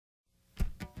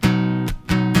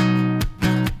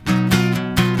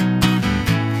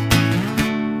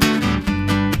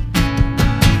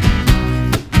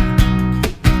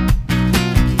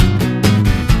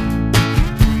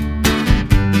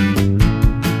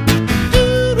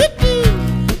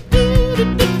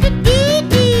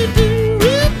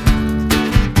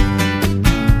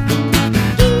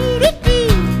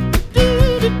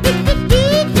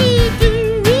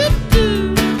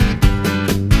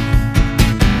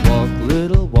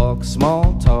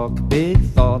small talk, big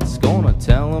thoughts, gonna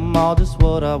tell them all just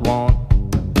what I want.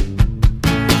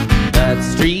 That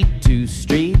street to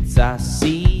streets, I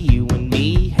see you and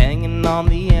me hanging on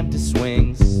the empty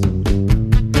swings.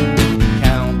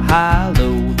 Count high,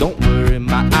 low, don't worry,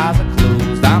 my eyes are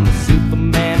closed. I'm the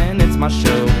Superman and it's my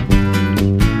show.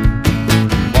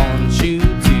 Want you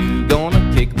to,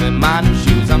 gonna kick me my new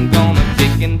shoes. I'm gonna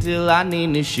kick until I need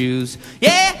new shoes.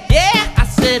 Yeah, yeah, I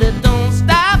said it, don't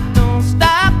stop, don't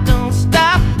stop, don't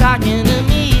stop talking to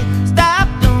me. Stop,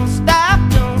 don't stop,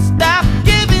 don't stop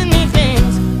giving me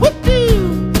things.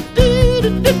 Whoop-doo,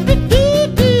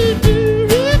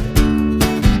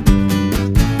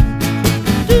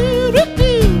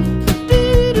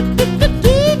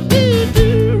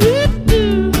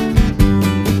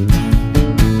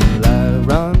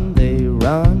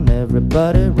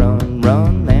 everybody run,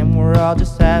 run, and we're all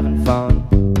just having fun.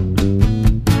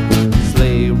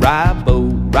 Sleigh ride,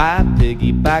 boat ride,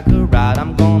 piggyback a ride,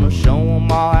 I'm gonna show